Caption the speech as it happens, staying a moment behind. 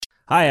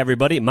Hi,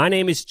 everybody. My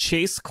name is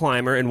Chase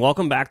Clymer, and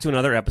welcome back to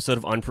another episode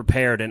of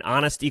Unprepared, an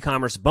honest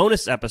e-commerce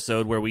bonus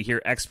episode where we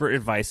hear expert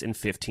advice in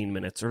 15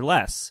 minutes or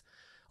less.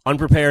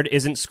 Unprepared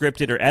isn't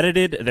scripted or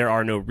edited. There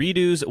are no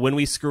redos. When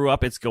we screw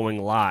up, it's going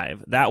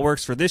live. That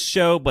works for this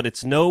show, but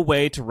it's no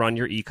way to run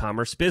your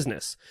e-commerce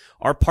business.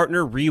 Our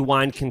partner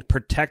Rewind can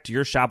protect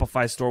your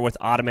Shopify store with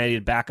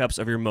automated backups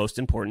of your most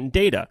important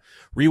data.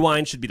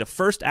 Rewind should be the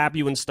first app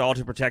you install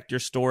to protect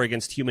your store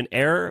against human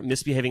error,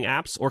 misbehaving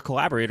apps, or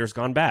collaborators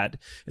gone bad.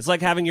 It's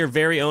like having your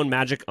very own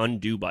magic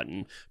undo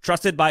button.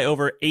 Trusted by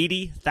over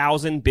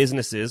 80,000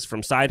 businesses,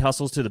 from side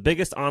hustles to the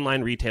biggest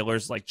online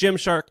retailers like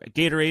Gymshark,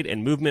 Gatorade,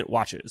 and Movement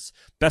Watches.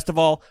 Best of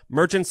all,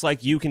 merchants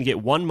like you can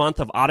get 1 month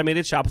of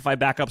automated Shopify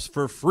backups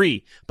for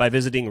free by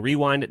visiting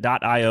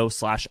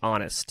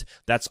rewind.io/honest.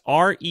 That's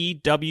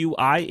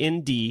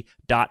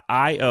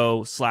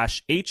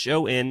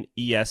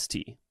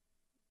rewind.io/honest.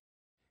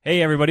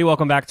 Hey everybody,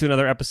 welcome back to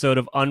another episode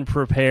of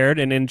Unprepared,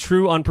 and in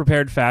true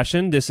Unprepared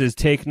fashion, this is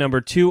take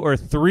number 2 or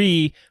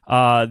 3.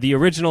 The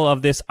original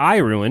of this I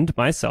ruined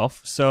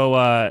myself, so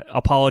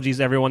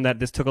apologies everyone that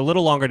this took a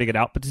little longer to get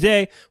out, but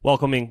today,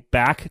 welcoming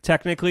back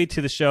technically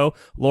to the show,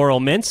 Laurel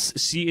Mintz.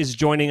 She is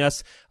joining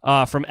us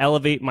from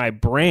Elevate My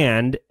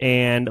Brand,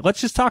 and let's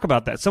just talk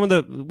about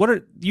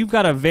that. You've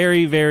got a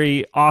very,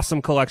 very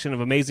awesome collection of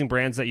amazing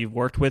brands that you've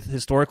worked with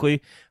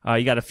historically.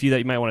 You got a few that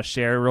you might want to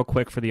share real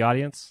quick for the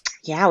audience?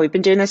 Yeah, we've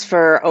been doing this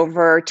for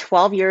over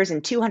 12 years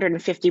and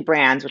 250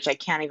 brands, which I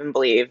can't even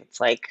believe. It's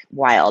like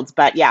wild.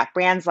 But yeah,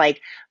 brands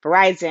like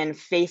Verizon,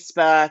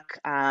 Facebook,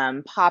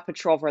 Paw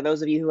Patrol, for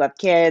those of you who have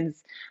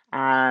kids.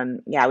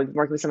 Yeah, we've been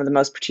working with some of the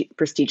most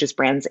prestigious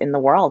brands in the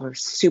world. We're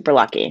super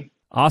lucky.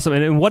 Awesome.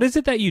 And what is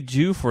it that you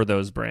do for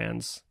those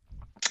brands?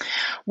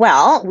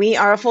 Well, we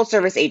are a full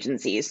service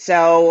agency.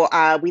 So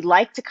we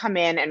like to come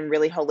in and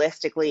really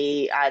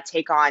holistically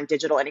take on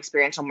digital and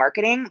experiential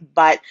marketing.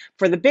 But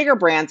for the bigger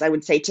brands, I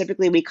would say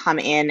typically we come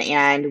in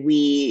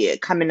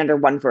under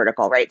one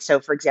vertical, right? So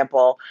for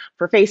example,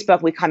 for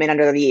Facebook, we come in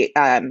under the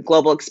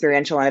global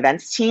experiential and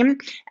events team,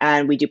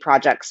 and we do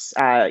projects,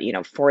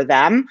 for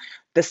them.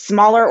 The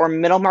smaller or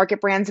middle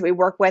market brands that we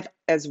work with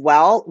as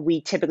well, we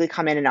typically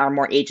come in and are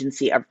more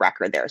agency of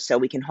record there. So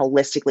we can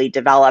holistically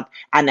develop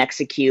and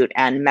execute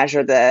and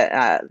measure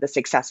the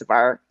success of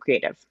our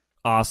creative.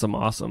 Awesome.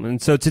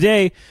 And so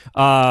today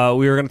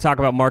we were going to talk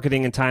about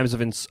marketing in times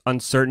of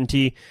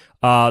uncertainty.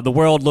 The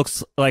world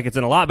looks like it's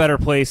in a lot better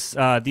place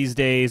these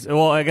days.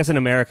 Well, I guess in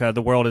America,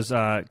 the world is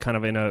kind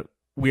of in a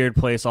weird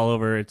place all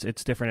over.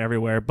 It's different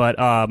everywhere. But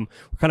we're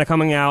kind of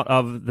coming out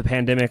of the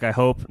pandemic, I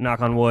hope,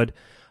 knock on wood.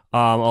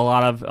 A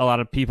lot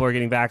of people are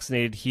getting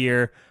vaccinated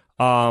here.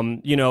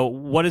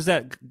 What is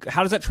that?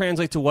 How does that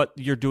translate to what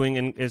you're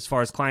doing as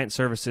far as client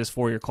services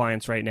for your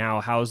clients right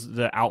now? How's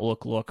the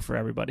outlook look for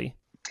everybody?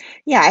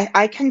 Yeah,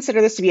 I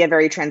consider this to be a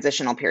very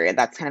transitional period.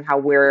 That's kind of how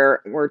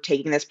we're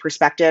taking this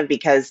perspective,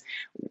 because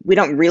we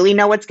don't really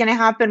know what's going to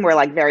happen. We're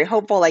like very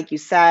hopeful, like you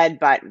said,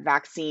 but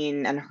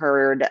vaccine and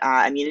herd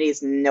immunity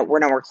we're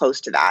nowhere close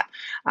to that.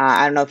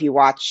 I don't know if you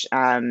watch.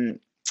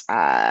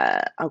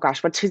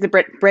 Who's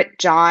the Brit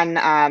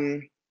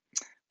John?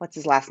 What's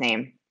his last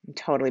name? I'm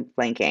totally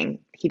blanking.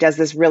 He does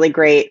this really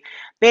great.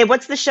 Babe,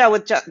 what's the show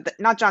with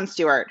not Jon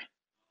Stewart?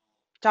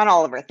 John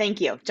Oliver.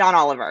 Thank you. John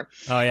Oliver.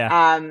 Oh,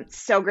 yeah.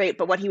 So great.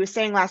 But what he was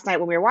saying last night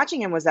when we were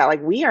watching him was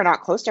that we are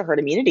not close to herd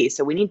immunity.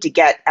 So we need to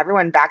get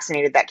everyone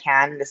vaccinated that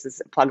can. This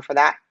is a plug for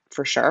that,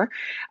 for sure.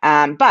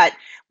 But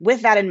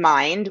with that in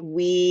mind,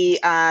 we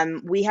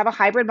have a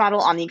hybrid model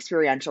on the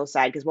experiential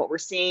side, because what we're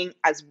seeing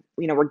as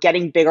we're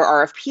getting bigger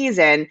RFPs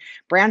in,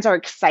 brands are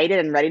excited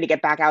and ready to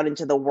get back out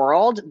into the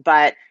world,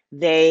 but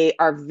they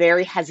are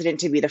very hesitant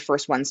to be the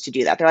first ones to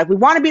do that. They're like, we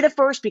want to be the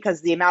first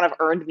because the amount of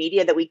earned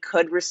media that we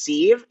could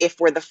receive if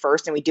we're the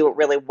first and we do it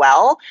really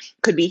well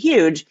could be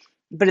huge.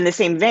 But in the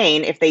same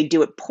vein, if they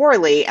do it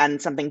poorly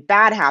and something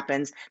bad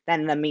happens,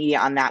 then the media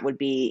on that would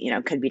be,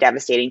 could be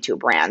devastating to a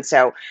brand.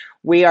 So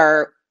we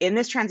are in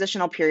this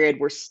transitional period.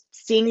 We're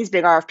seeing these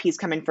big RFPs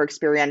come in for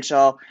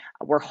experiential.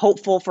 We're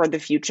hopeful for the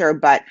future,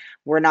 but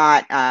we're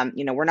not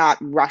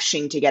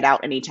rushing to get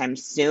out anytime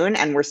soon.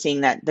 And we're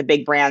seeing that the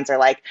big brands are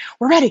like,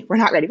 we're ready, we're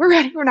not ready, we're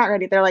ready, we're not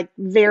ready. They're like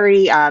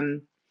very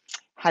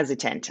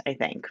hesitant, I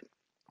think.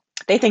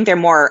 They think they're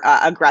more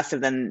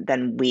aggressive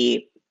than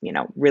we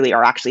really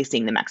are actually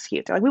seeing them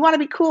execute. They're like, we want to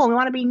be cool and we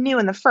want to be new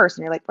and the first.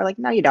 And we're like,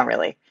 no, you don't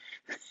really.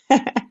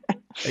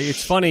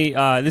 It's funny.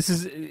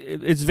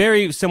 It's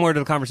very similar to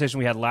the conversation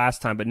we had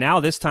last time, but now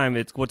this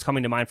time what's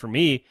coming to mind for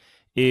me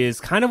is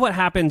kind of what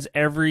happens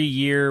every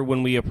year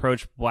when we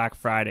approach Black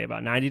Friday.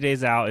 About 90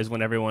 days out is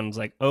when everyone's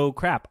like, oh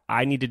crap,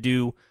 I need to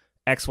do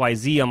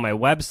XYZ on my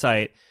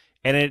website.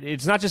 And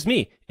it's not just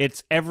me.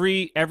 It's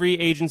every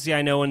agency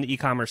I know in the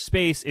e-commerce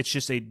space. It's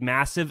just a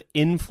massive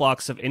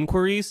influx of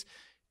inquiries.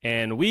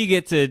 And we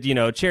get to,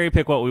 cherry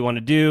pick what we want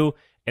to do.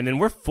 And then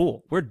we're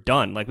full. We're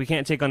done. Like, we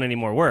can't take on any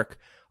more work.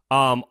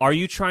 Are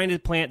you trying to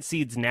plant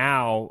seeds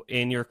now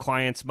in your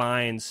clients'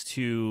 minds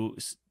to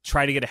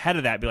try to get ahead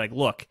of that? Be like,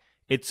 look,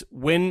 it's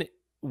when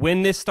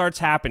when this starts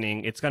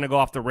happening, it's going to go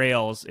off the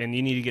rails, and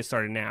you need to get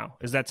started now.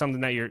 Is that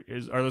something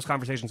that are those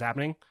conversations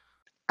happening?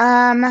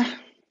 Um,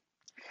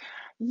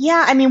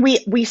 Yeah, I mean,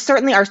 we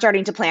certainly are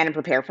starting to plan and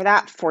prepare for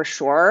that for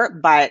sure,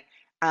 but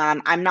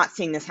I'm not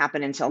seeing this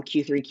happen until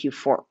Q3,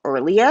 Q4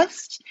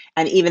 earliest,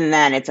 and even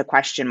then, it's a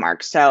question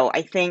mark. So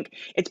I think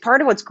it's part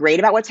of what's great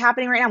about what's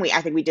happening right now.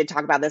 I think we did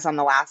talk about this on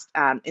the last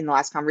in the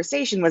last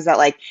conversation, was that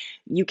like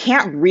you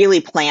can't really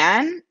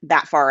plan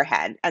that far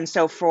ahead, and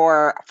so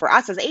for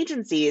us as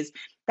agencies,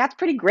 that's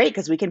pretty great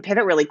because we can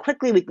pivot really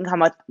quickly. We can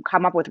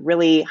come up with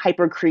really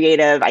hyper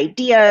creative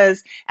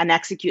ideas and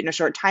execute in a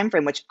short time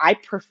frame, which I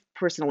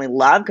personally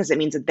love because it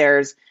means that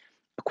there's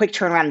a quick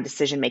turnaround in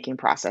decision-making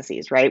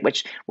processes, right?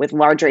 Which with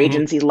larger Hmm.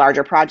 agencies,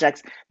 larger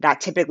projects, that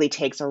typically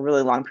takes a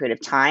really long period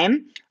of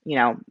time.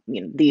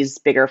 These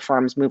bigger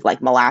firms move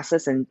like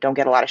molasses and don't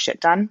get a lot of shit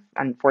done,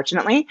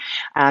 unfortunately.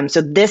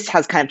 So this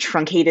has kind of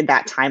truncated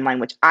that timeline,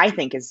 which I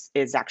think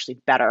is actually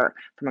better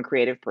from a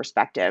creative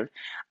perspective.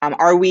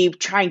 Are we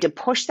trying to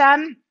push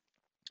them?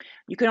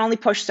 You can only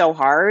push so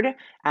hard.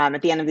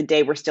 At the end of the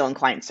day, we're still in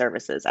client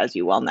services, as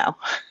you well know.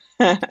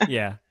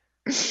 Yeah.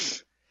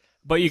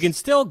 But you can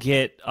still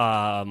get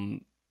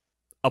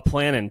a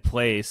plan in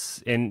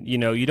place, and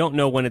you don't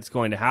know when it's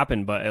going to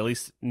happen, but at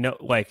least know,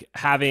 like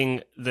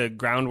having the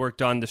groundwork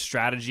done, the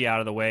strategy out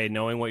of the way,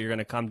 knowing what you're going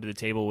to come to the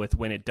table with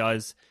when it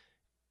does,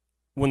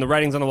 when the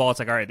writing's on the wall. It's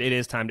like, all right, it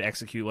is time to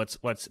execute.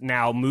 Let's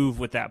now move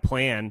with that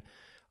plan.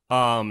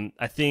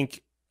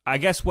 I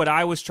guess what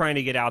I was trying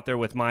to get out there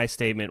with my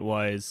statement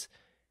was,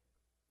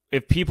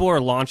 if people are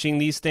launching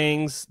these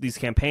things, these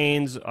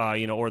campaigns,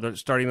 or they're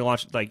starting to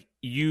launch, like,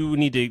 you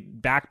need to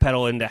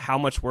backpedal into how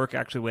much work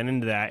actually went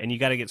into that, and you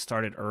got to get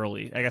started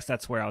early. I guess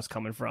that's where I was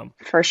coming from.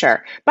 For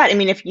sure. But I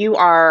mean, if you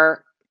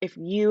are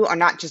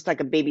not just like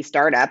a baby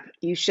startup,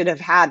 you should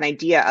have had an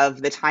idea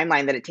of the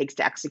timeline that it takes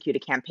to execute a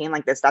campaign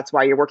like this. That's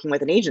why you're working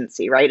with an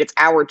agency, right? It's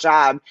our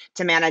job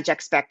to manage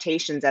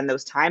expectations and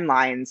those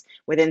timelines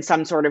within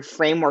some sort of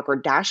framework or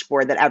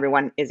dashboard that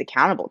everyone is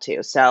accountable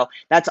to. So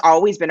that's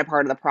always been a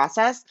part of the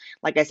process.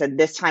 Like I said,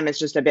 this time it's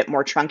just a bit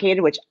more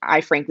truncated, which I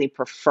frankly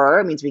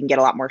prefer. It means we can get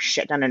a lot more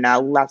shit done in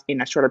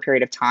a shorter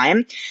period of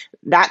time.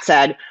 That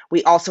said,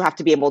 we also have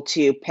to be able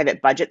to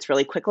pivot budgets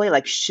really quickly.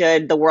 Like,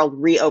 should the world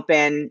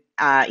reopen,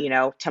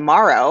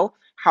 tomorrow,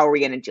 how are we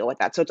going to deal with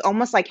that? So it's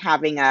almost like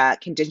having a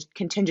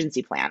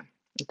contingency plan,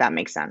 if that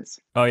makes sense.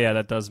 Oh yeah,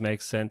 that does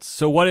make sense.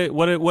 So what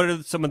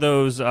are some of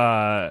those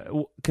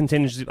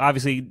contingencies?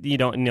 Obviously, you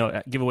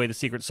don't give away the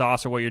secret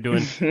sauce or what you're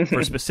doing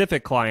for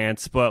specific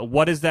clients, but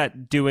what is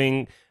that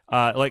doing?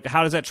 Like,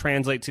 how does that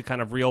translate to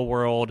kind of real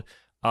world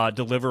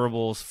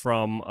deliverables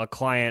from a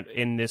client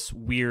in this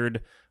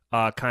weird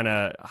kind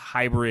of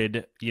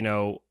hybrid,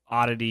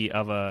 oddity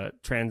of a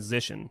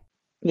transition?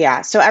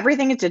 Yeah, so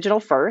everything is digital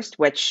first,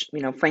 which,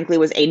 frankly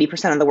was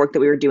 80% of the work that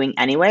we were doing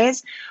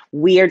anyways.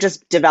 We are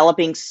just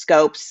developing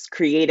scopes,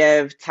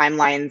 creative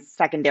timelines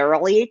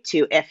secondarily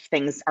to if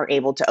things are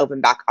able to open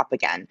back up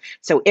again.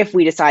 So if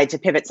we decide to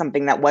pivot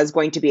something that was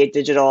going to be a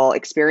digital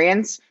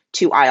experience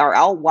to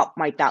IRL, what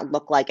might that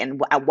look like?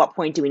 And at what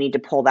point do we need to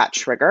pull that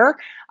trigger?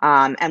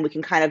 And we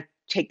can kind of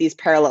take these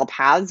parallel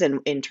paths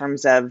in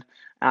terms of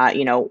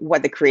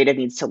what the creative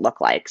needs to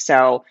look like.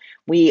 So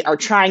we are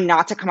trying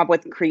not to come up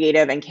with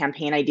creative and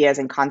campaign ideas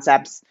and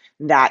concepts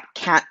that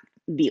can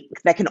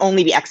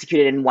only be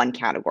executed in one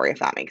category, if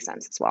that makes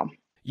sense as well.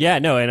 Yeah,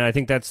 no, and I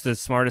think that's the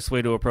smartest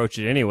way to approach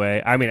it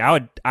anyway. I mean,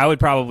 I would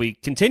probably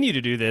continue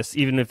to do this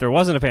even if there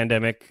wasn't a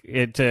pandemic,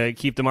 to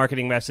keep the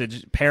marketing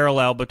message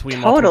parallel between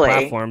multiple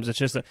platforms. It's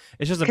just a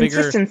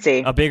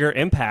consistency, a bigger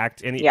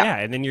impact, and Yeah.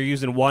 and then you're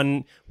using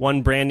one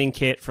branding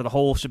kit for the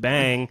whole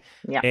shebang,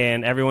 Yeah.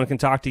 and everyone can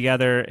talk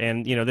together.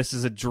 And this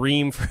is a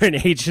dream for an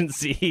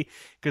agency,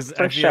 because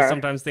I feel sure.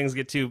 sometimes things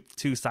get too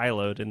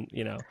siloed, and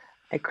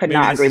I could maybe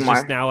not this agree is more.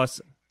 just now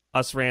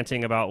us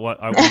ranting about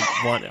what we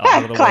want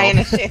out of the Client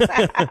world.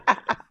 issue.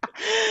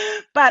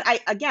 But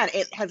again,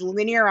 it has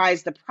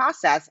linearized the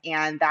process,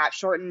 and that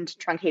shortened,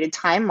 truncated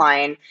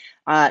timeline,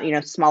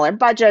 smaller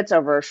budgets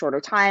over shorter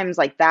times,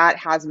 like that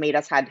has made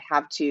us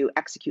have to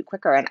execute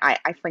quicker. And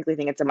I frankly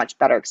think it's a much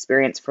better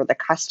experience for the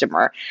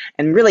customer.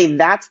 And really,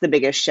 that's the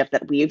biggest shift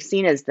that we've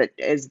seen is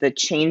the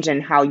change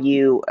in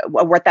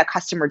what that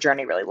customer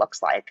journey really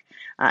looks like.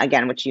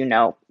 Again, which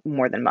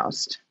more than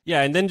most.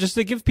 Yeah, and then just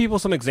to give people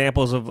some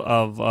examples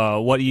of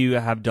what you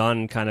have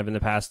done kind of in the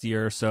past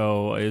year or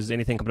so, is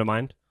anything come to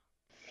mind?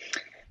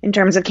 In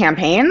terms of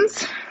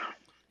campaigns,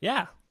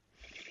 Yeah.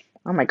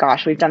 oh my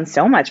gosh, we've done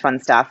so much fun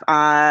stuff.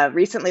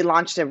 Recently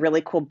launched a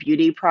really cool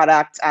beauty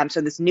product. So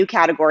this new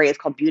category is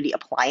called beauty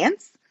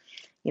appliance.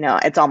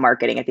 It's all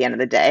marketing at the end of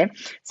the day.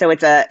 So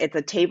it's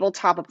a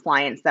tabletop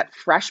appliance that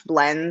fresh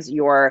blends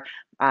your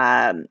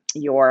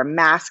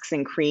masks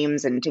and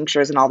creams and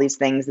tinctures and all these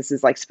things. This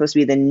is like supposed to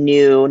be the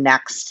new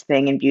next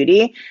thing in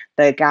beauty.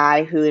 The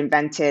guy who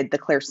invented the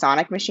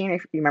Clairsonic machine,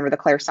 if you remember the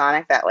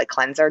Clairsonic, that like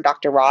cleanser,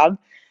 Dr. Rob,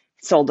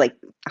 sold like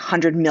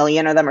 100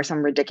 million of them or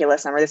some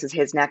ridiculous number. This is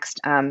his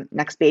next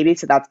baby,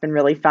 so that's been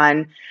really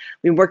fun.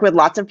 We work with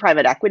lots of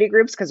private equity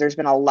groups because there's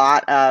been a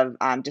lot of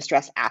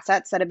distressed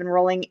assets that have been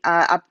rolling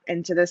up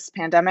into this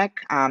pandemic.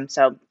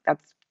 So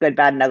that's good,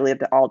 bad, and ugly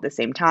all at the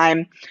same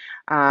time.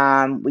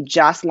 We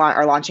just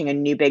are launching a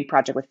new big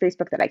project with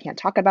Facebook that I can't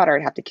talk about, or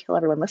I'd have to kill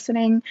everyone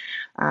listening.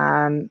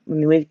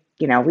 We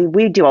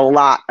do a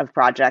lot of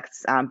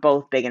projects,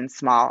 both big and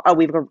small. Oh,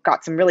 we've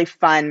got some really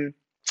fun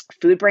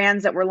food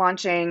brands that we're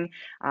launching.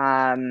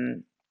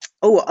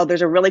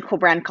 There's a really cool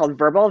brand called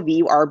Verbal,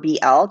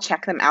 VURBL.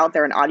 Check them out.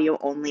 They're an audio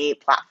only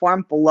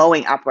platform,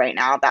 blowing up right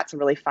now. That's a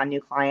really fun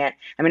new client.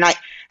 I mean,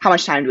 how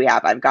much time do we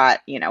have? We've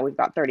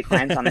got 30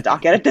 clients on the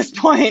docket at this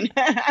point.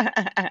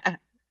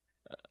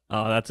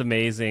 Oh, that's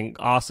amazing.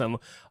 Awesome.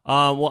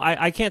 Well,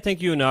 I can't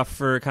thank you enough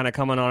for kind of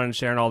coming on and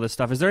sharing all this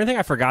stuff. Is there anything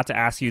I forgot to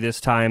ask you this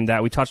time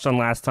that we touched on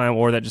last time,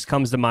 or that just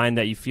comes to mind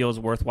that you feel is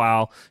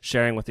worthwhile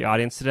sharing with the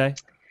audience today?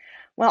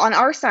 Well, on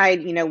our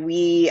side,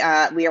 we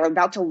are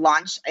about to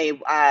launch a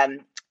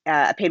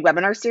paid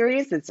webinar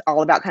series. It's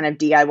all about kind of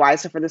DIY.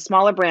 So for the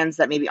smaller brands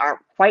that maybe aren't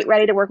quite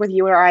ready to work with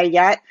you or I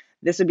yet,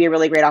 this would be a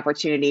really great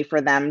opportunity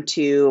for them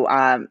to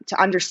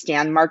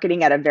understand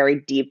marketing at a very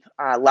deep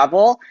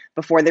level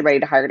before they're ready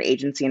to hire an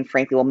agency, and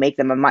frankly will make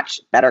them a much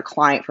better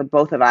client for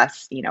both of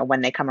us,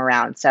 when they come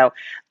around. So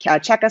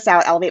check us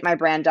out,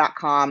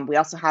 elevatemybrand.com. We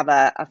also have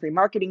a free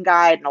marketing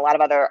guide and a lot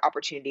of other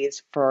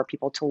opportunities for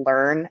people to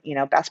learn,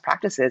 best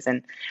practices.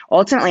 And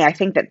ultimately, I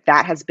think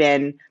that has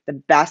been the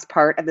best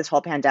part of this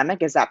whole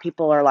pandemic, is that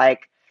people are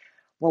like,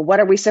 well,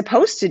 what are we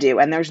supposed to do?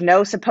 And there's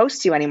no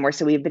supposed to anymore.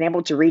 So we've been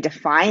able to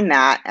redefine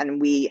that,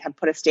 and we have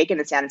put a stake in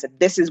the sand and said,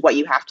 this is what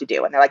you have to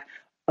do. And they're like,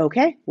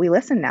 okay, we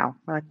listen now.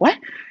 We're like, what?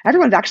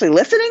 Everyone's actually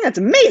listening? That's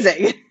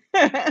amazing.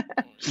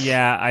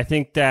 Yeah, I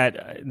think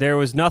that there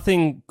was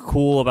nothing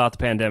cool about the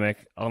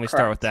pandemic. Let me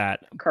start with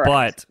that. Correct.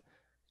 But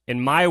in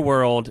my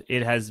world,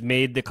 it has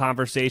made the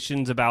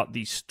conversations about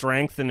the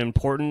strength and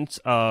importance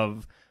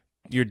of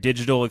your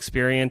digital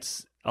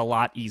experience a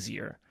lot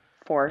easier.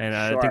 And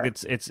I think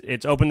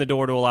it's opened the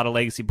door to a lot of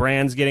legacy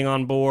brands getting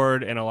on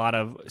board, and a lot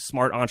of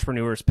smart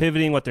entrepreneurs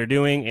pivoting what they're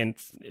doing, and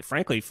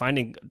frankly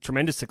finding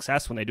tremendous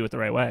success when they do it the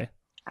right way.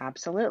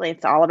 Absolutely.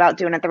 It's all about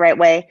doing it the right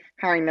way,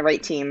 hiring the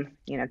right team,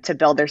 to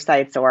build their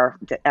sites or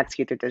to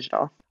execute their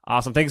digital.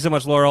 Awesome. Thank you so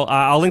much, Laurel.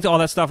 I'll link to all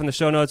that stuff in the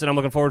show notes, and I'm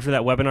looking forward to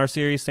that webinar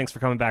series. Thanks for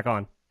coming back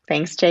on.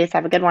 Thanks, Chase.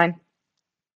 Have a good one.